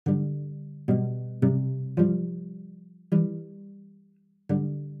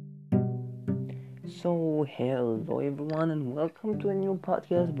So, hello everyone, and welcome to a new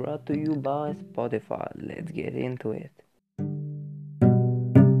podcast brought to you by Spotify. Let's get into it.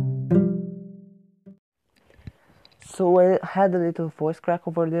 So, I had a little voice crack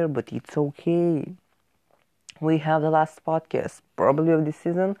over there, but it's okay. We have the last podcast, probably of this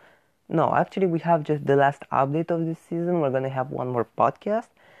season. No, actually, we have just the last update of this season. We're gonna have one more podcast,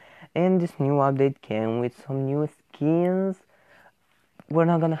 and this new update came with some new skins. We're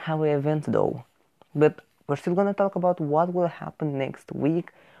not gonna have an event though, but we're still gonna talk about what will happen next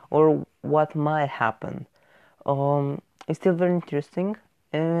week or what might happen. It's still very interesting,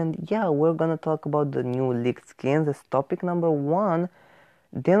 and yeah, we're gonna talk about the new leaked skins as topic number one.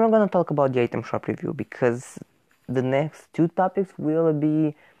 Then we're gonna talk about the item shop review because the next two topics will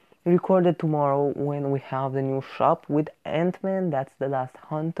be recorded tomorrow when we have the new shop with Ant-Man. That's the last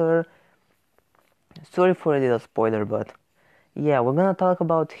hunter. Sorry for a little spoiler, but yeah, we're gonna talk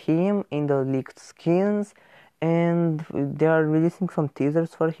about him in the leaked skins, and they are releasing some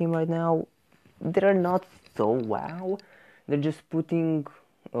teasers for him right now. They're not so wow. They're just putting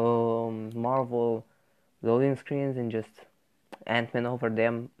Marvel loading screens and just Ant-Man over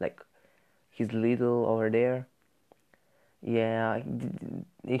them, like he's little over there. Yeah,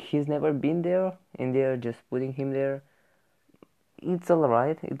 he's never been there, and they're just putting him there. It's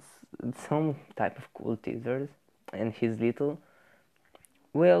alright. It's some type of cool teasers, and he's little.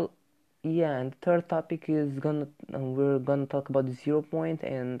 Well, yeah, and the third topic is we're gonna talk about the 0 point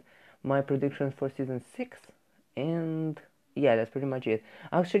and my predictions for season 6, and yeah, that's pretty much it.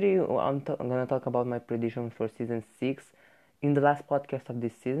 Actually, I'm gonna talk about my predictions for season 6 in the last podcast of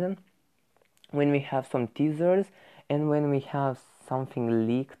this season when we have some teasers and when we have something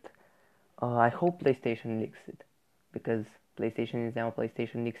leaked. I hope PlayStation leaks it because PlayStation is now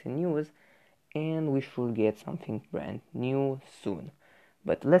PlayStation Leaks in News, and we should get something brand new soon.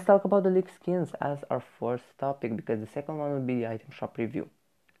 But let's talk about the leaked skins as our first topic because the second one will be the item shop review.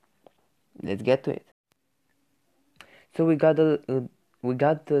 Let's get to it. So we got the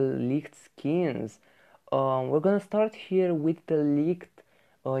leaked skins. We're gonna start here with the leaked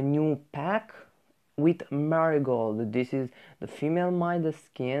new pack with Marigold. This is the female Midas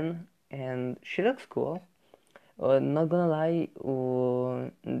skin, and she looks cool. Not gonna lie,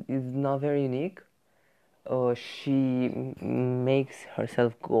 it's not very unique. She makes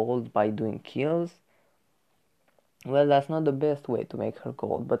herself gold by doing kills. Well, that's not the best way to make her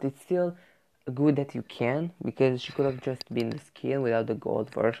gold, but it's still good that you can, because she could have just been the skin without the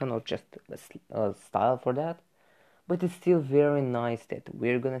gold version or just a style for that. But it's still very nice that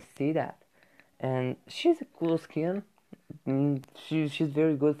we're gonna see that. And she's a cool skin. She's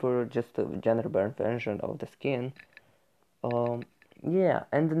very good for just a gender burn version of the skin. Um, yeah,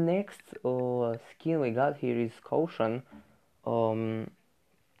 and the next skin we got here is Caution. Um,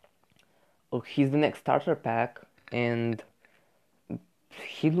 he's the next starter pack, and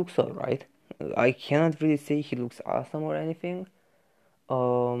he looks alright. I cannot really say he looks awesome or anything.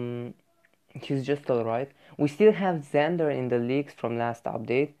 Um, he's just alright. We still have Xander in the leaks from last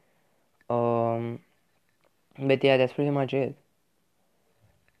update. Um, but yeah, that's pretty much it.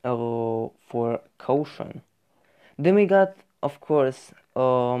 For Caution. Then we got, of course,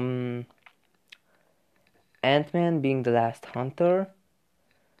 Ant-Man being the last hunter.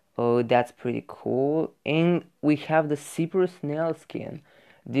 Oh, that's pretty cool. And we have the Cypress Snail skin.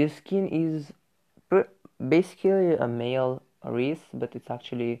 This skin is basically a male Reese, but it's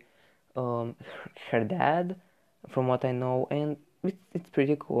actually um, her dad, from what I know, and it's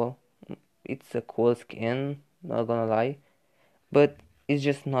pretty cool. It's a cool skin, not gonna lie, but it's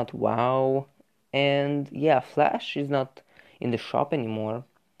just not wow. And yeah, Flash is not in the shop anymore,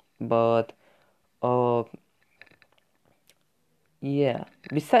 but uh, yeah.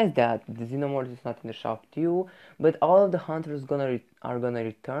 Besides that, the Xenomorph is not in the shop too, but all of the hunters are gonna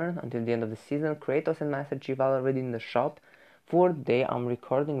return until the end of the season. Kratos and Master Chief are already in the shop for the day I'm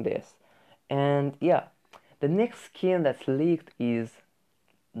recording this. And yeah, the next skin that's leaked is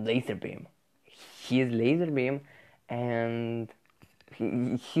Laserbeam. He is Laserbeam, and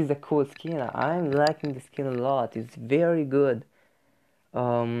he's a cool skin. I'm liking the skin a lot. It's very good.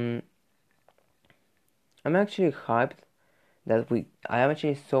 Um, I'm actually hyped I am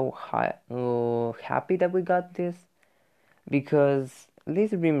actually so happy that we got this, because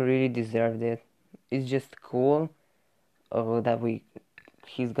Laserbeam really deserved it. It's just cool that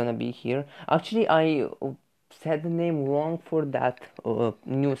he's gonna be here. Actually, I said the name wrong for that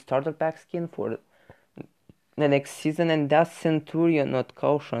new starter pack skin for the next season, and that's Centurion, not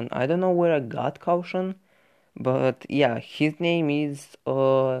Caution. I don't know where I got Caution, but yeah, his name is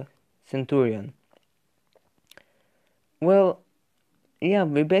Centurion. Well, yeah,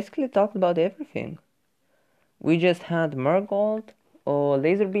 we basically talked about everything. We just had Murgold,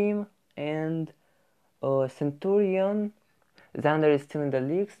 Laser Beam, and Centurion. Xander is still in the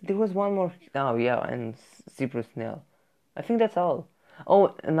leagues. There was one more. Oh, yeah, and Cypress Snail. I think that's all.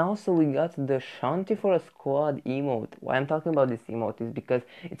 Oh, and also we got the Shanti for a Squad emote. Why I'm talking about this emote is because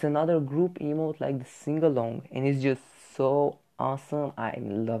it's another group emote like the sing-along, and it's just so awesome.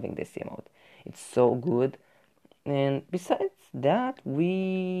 I'm loving this emote. It's so good. And besides that,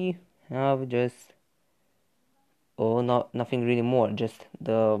 we have just nothing really more. Just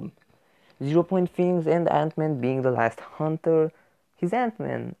the 0 point things and Ant-Man being the last hunter. He's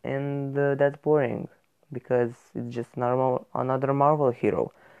Ant-Man, and that's boring because it's just another Marvel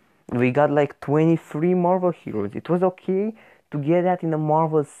hero. We got like 23 Marvel heroes. It was okay to get that in a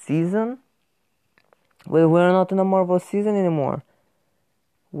Marvel season. Well, we're not in a Marvel season anymore.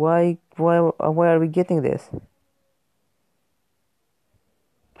 Why are we getting this?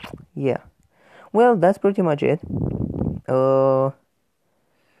 Yeah. Well, that's pretty much it. Uh,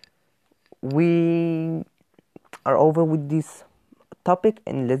 we are over with this topic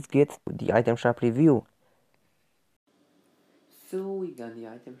and let's get to the item shop review. So we got the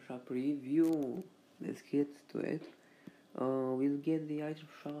item shop review. Let's get to it. We'll get the item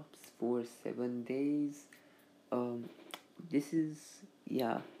shops for 7 days. Um, this is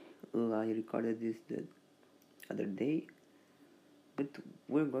I recorded this the other day, but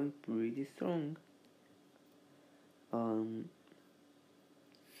we're going pretty strong. Um,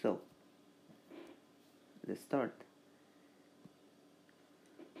 so let's start.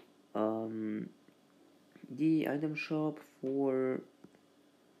 The item shop for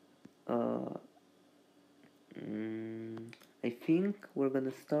uh, I think we're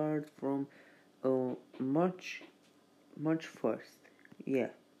gonna start from March 1st. Yeah.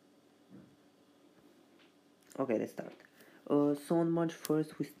 Okay, let's start. So on March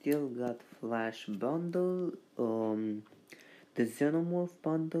 1st, we still got Flash bundle, the Xenomorph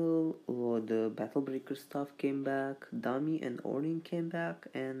bundle, the Battle Breaker stuff came back, Dummy and Orning came back,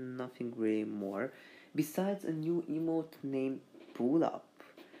 and nothing really more. Besides a new emote named Pull Up.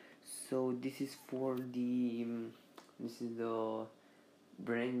 So this is for this is the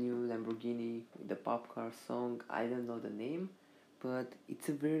brand new Lamborghini with the pop car song. I don't know the name, but it's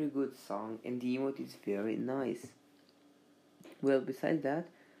a very good song and the emote is very nice. Well, besides that,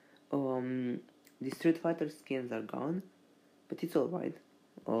 the Street Fighter skins are gone, but it's alright.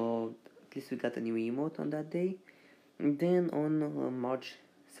 At least we got a new emote on that day. And then on March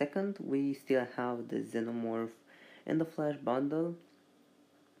 2nd, we still have the Xenomorph and the Flash bundle.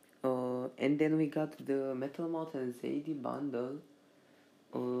 And then we got the Metal Mouth and Zadie bundle.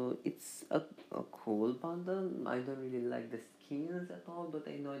 It's a cool bundle. I don't really like the skins at all, but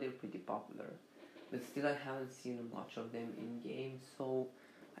I know they're pretty popular. But still, I haven't seen much of them in game, so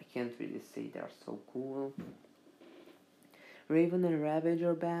I can't really say they're so cool. Raven and Ravage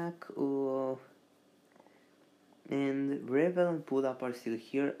are back, and Revel and Pull Up are still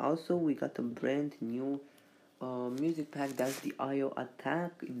here. Also, we got a brand new music pack. That's the IO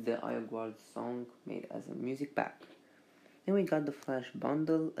Attack. It's the IO Guard song made as a music pack. Then we got the Flash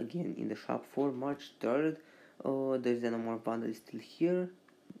bundle again in the shop for March 3rd. The Xenomorph bundle is still here.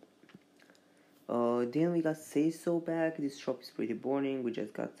 Then we got Say So back. This shop is pretty boring. We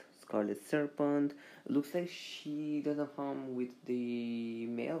just got Scarlet Serpent. Looks like she doesn't come with the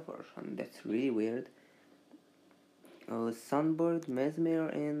male version. That's really weird. Sunbird, Mesmer,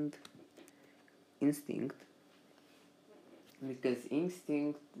 and Instinct. Because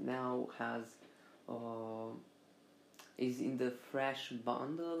Instinct now has is in the Fresh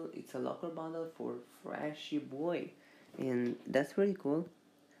bundle. It's a locker bundle for Freshy Boy, and that's really cool.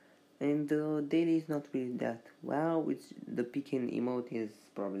 And the daily is not really that wow. It's the Pekin emote is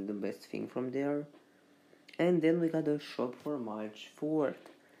probably the best thing from there. And then we got the shop for March 4th.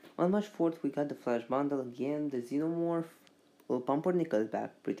 On March 4th, we got the Flash bundle again, the Xenomorph, Pumpernickel is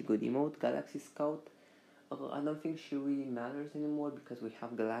back, pretty good emote, Galaxy Scout. I don't think she really matters anymore because we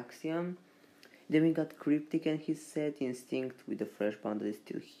have Galaxium. Then we got Cryptic and his set, Instinct with the fresh bundle is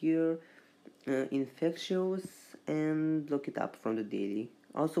still here, Infectious, and Look It Up from the daily.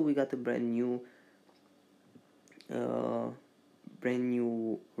 Also, we got a brand new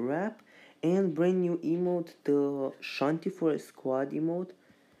rap and brand new emote, the Shanti for a Squad emote.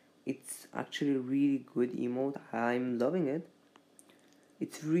 It's actually a really good emote. I'm loving it.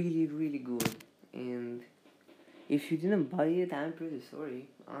 It's really, really good. And if you didn't buy it, I'm pretty sorry.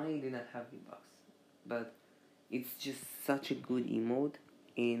 I did not have V-Bucks. But it's just such a good emote.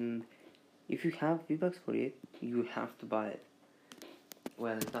 And if you have V-Bucks for it, you have to buy it.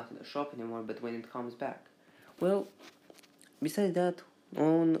 Well, it's not in the shop anymore, but when it comes back. Well, besides that,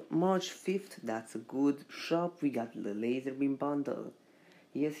 On March 5th, that's a good shop, we got the Laser Beam bundle.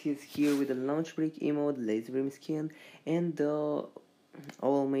 Yes, he's here with the launch break emote, Laser Beam skin, and the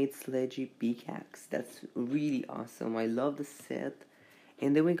all-made sledgy pickaxe. That's really awesome. I love the set.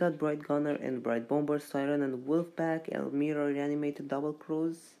 And then we got Bright Gunner and Bright Bomber, Siren and Wolfpack, Elmira reanimated double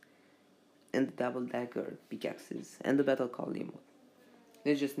crows, and the double dagger pickaxes, and the battle call emote.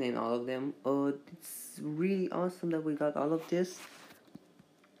 Let's just name all of them. It's really awesome that we got all of this.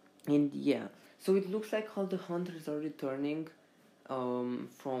 And yeah, so it looks like all the hunters are returning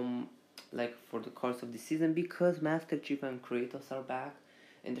from like for the course of the season, because Master Chief and Kratos are back,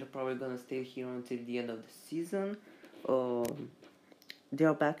 and they're probably gonna stay here until the end of the season. They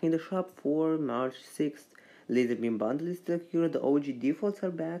are back in the shop for March 6th. Laser Beam Bundle is still here, the OG defaults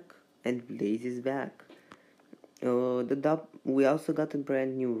are back, and Blaze is back. We also got a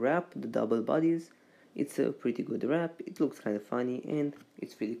brand new wrap, the double bodies. It's a pretty good wrap, it looks kind of funny, and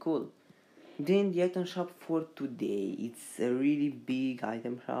it's really cool. Then the item shop for today. It's a really big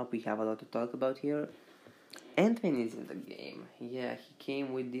item shop. We have a lot to talk about here. Ant-Man is in the game. Yeah, he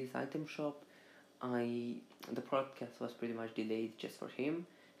came with this item shop. The podcast was pretty much delayed just for him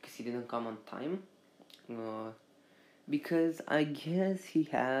because he didn't come on time. Because I guess he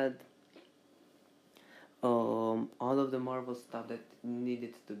had all of the Marvel stuff that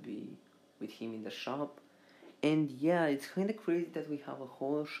needed to be with him in the shop. And yeah, it's kind of crazy that we have a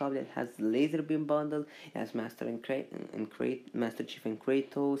whole shop that has Laser Beam bundle. It has Master Chief and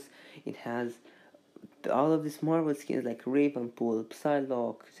Kratos. It has all of these Marvel skins like Ravenpool,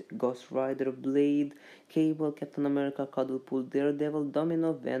 Psylocke, Ghost Rider, Blade, Cable, Captain America, Cuddlepool, Daredevil,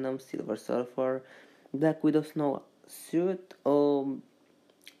 Domino, Venom, Silver Surfer, Black Widow Snow Suit.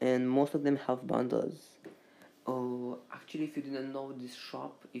 And most of them have bundles. Actually, if you didn't know this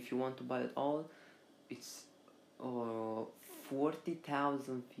shop, if you want to buy it all, it's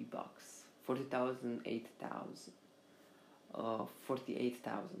 40,000 V-Bucks. 40,000, 8,000.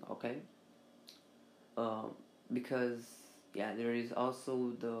 48,000, okay? Because, yeah, there is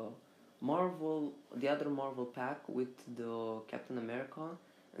also the other Marvel pack with the Captain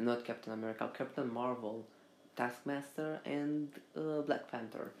Marvel, Taskmaster, and Black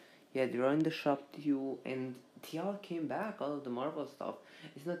Panther. Yeah, they're in the shop too, and they all came back, all of the Marvel stuff.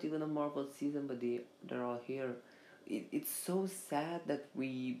 It's not even a Marvel season, but they're all here. It's so sad that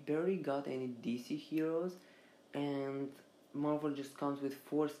we barely got any DC heroes, and Marvel just comes with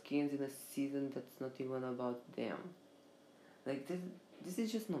 4 skins in a season that's not even about them. Like, this is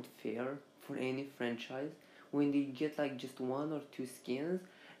just not fair for any franchise when they get like just 1 or 2 skins,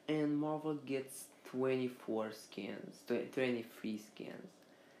 and Marvel gets 24 skins, 23 skins.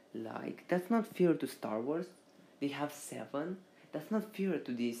 Like, that's not fair to Star Wars. They have 7. That's not fair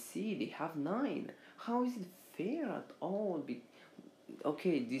to DC. They have 9. How is it fair at all?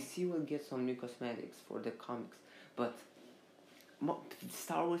 Okay, DC will get some new cosmetics for the comics, but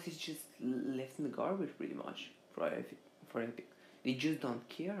Star Wars is just left in the garbage pretty much for Epic. They just don't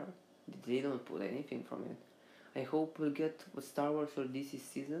care. They don't put anything from it. I hope we'll get a Star Wars or DC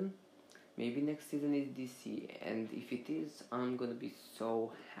season. Maybe next season is DC, and if it is, I'm gonna be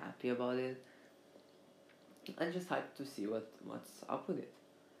so happy about it. I'm just hyped to see what's up with it.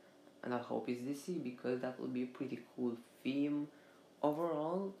 And I hope it's DC, because that will be a pretty cool theme.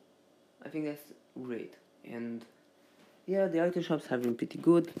 Overall, I think that's great. And yeah, the item shops have been pretty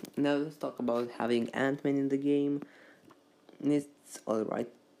good. Now let's talk about having Ant-Man in the game. It's alright.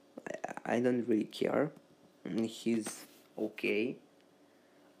 I don't really care. He's okay.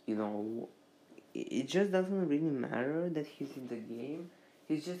 You know, it just doesn't really matter that he's in the game.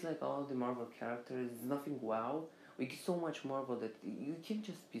 He's just like all the Marvel characters. Nothing wow. We get so much Marvel that you can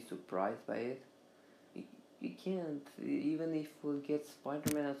just be surprised by it. You can't. Even if we'll get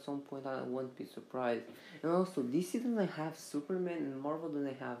Spider-Man at some point, I won't be surprised. And also, DC doesn't have Superman, and Marvel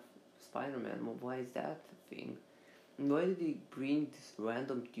doesn't have Spider-Man. Why is that a thing? And why did they bring these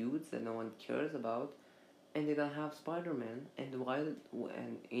random dudes that no one cares about, and they don't have Spider-Man? And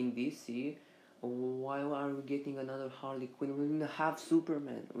in DC, why are we getting another Harley Quinn? We don't have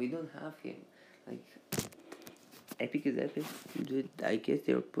Superman. We don't have him. Like, Epic is Epic. Dude, I guess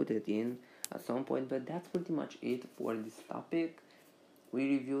they'll put it in at some point, but that's pretty much it for this topic. We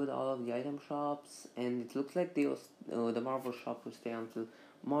reviewed all of the item shops, and it looks like the Marvel shop will stay until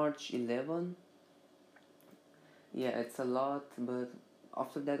March 11. Yeah, it's a lot, but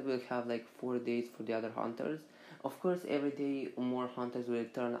after that we'll have like 4 days for the other hunters. Of course, every day more hunters will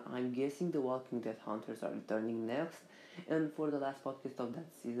return. I'm guessing the Walking Dead hunters are returning next. And for the last podcast of that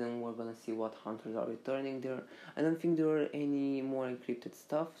season, we're gonna see what hunters are returning there. I don't think there are any more encrypted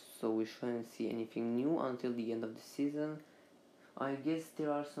stuff, so we shouldn't see anything new until the end of the season. I guess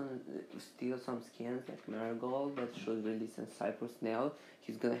there are still some skins like Marigold that should release in Cyprus now.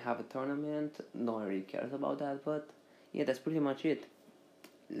 He's gonna have a tournament. No one really cares about that, but yeah, that's pretty much it.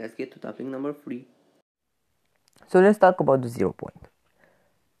 Let's get to topic number 3. So let's talk about the 0 point.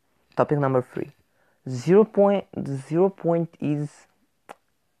 Topic number 3. 0 point. The 0 point is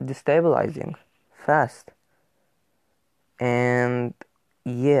destabilizing fast, and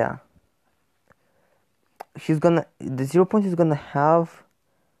yeah, the 0 point is gonna have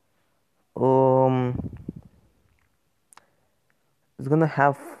um it's gonna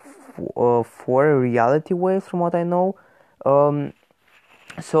have 4 reality waves from what I know. um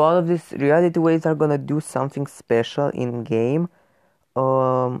so all of these reality waves are gonna do something special in game.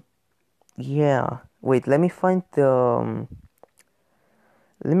 Yeah, wait, let me find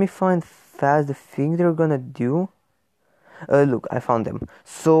fast the thing they're gonna do. Look, I found them.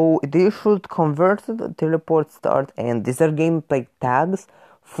 So they should convert the teleport start, and these are gameplay tags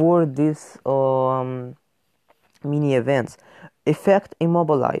for this mini events. Effect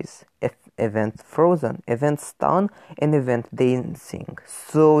immobilize, event frozen, event stun, and event dancing.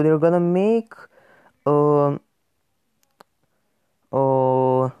 So they're gonna make uh,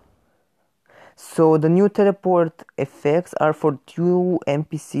 uh, so the new teleport effects are for 2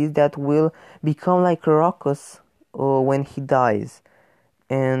 NPCs that will become like Rockus when he dies.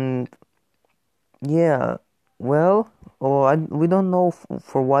 And yeah, well, we don't know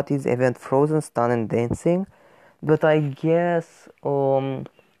for what is event frozen, stun, and dancing, but I guess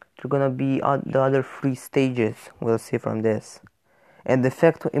they're gonna be the other 3 stages. We'll see from this, and the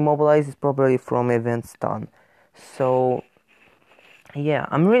effect immobilize is probably from event stun. So yeah,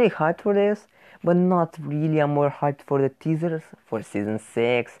 I'm really hyped for this, but not really. I'm more hyped for the teasers for season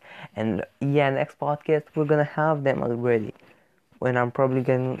 6, and yeah, next podcast we're gonna have them already when I'm probably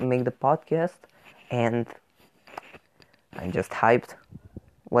gonna make the podcast, and I'm just hyped.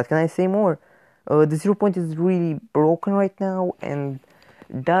 What can I say more? The 0 point is really broken right now, and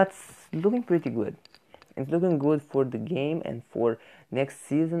that's looking pretty good. It's looking good for the game and for next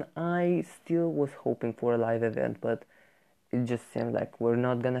season. I still was hoping for a live event, but it just seems like we're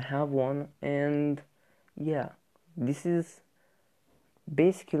not gonna have one. And yeah, this is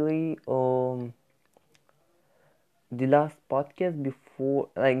basically the last podcast before,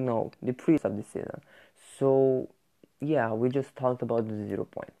 like, no, the previous of the season. So yeah, we just talked about the 0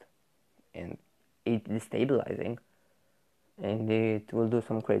 point, and it destabilizing, and it will do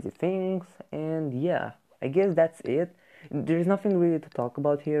some crazy things. And yeah, I guess that's it. There's nothing really to talk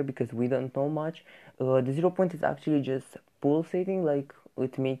about here because we don't know much. The 0 point is actually just pulsating, like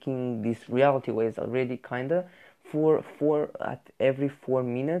with making these reality waves already, kinda. For at every 4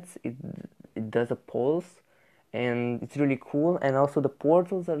 minutes, it does a pulse, and it's really cool. And also the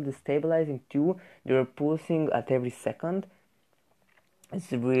portals are destabilizing too. They're pulsing at every second.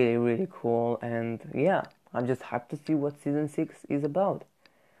 It's really, really cool, and yeah, I'm just happy to see what season 6 is about.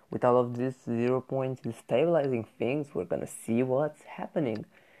 With all of these 0 point destabilizing things, we're gonna see what's happening.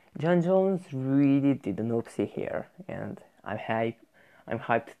 John Jones really did an oopsie here, and I'm hyped. I'm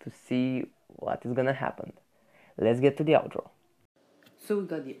hyped to see what is gonna happen. Let's get to the outro. So we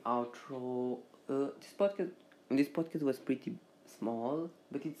got the outro. This podcast was pretty small,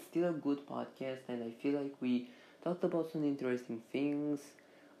 but it's still a good podcast, and I feel like we talked about some interesting things.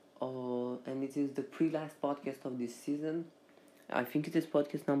 And it is the pre-last podcast of this season. I think it is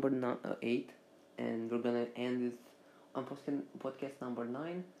podcast number 8, and we're gonna end this on podcast number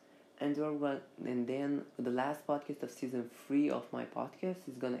 9, and and then the last podcast of season 3 of my podcast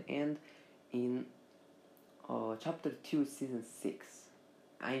is gonna end in chapter 2, season 6.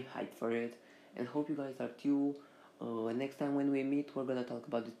 I'm hyped for it, and hope you guys are too. Next time when we meet, we're gonna talk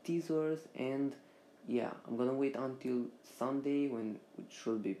about the teasers, and yeah, I'm gonna wait until Sunday when it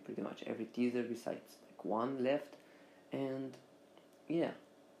should be pretty much every teaser besides like one left. And yeah,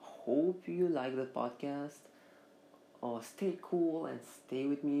 hope you like the podcast. Stay cool and stay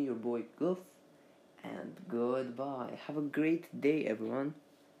with me, your boy Guff, and goodbye. Have a great day, everyone,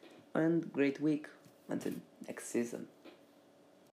 and great week until next season.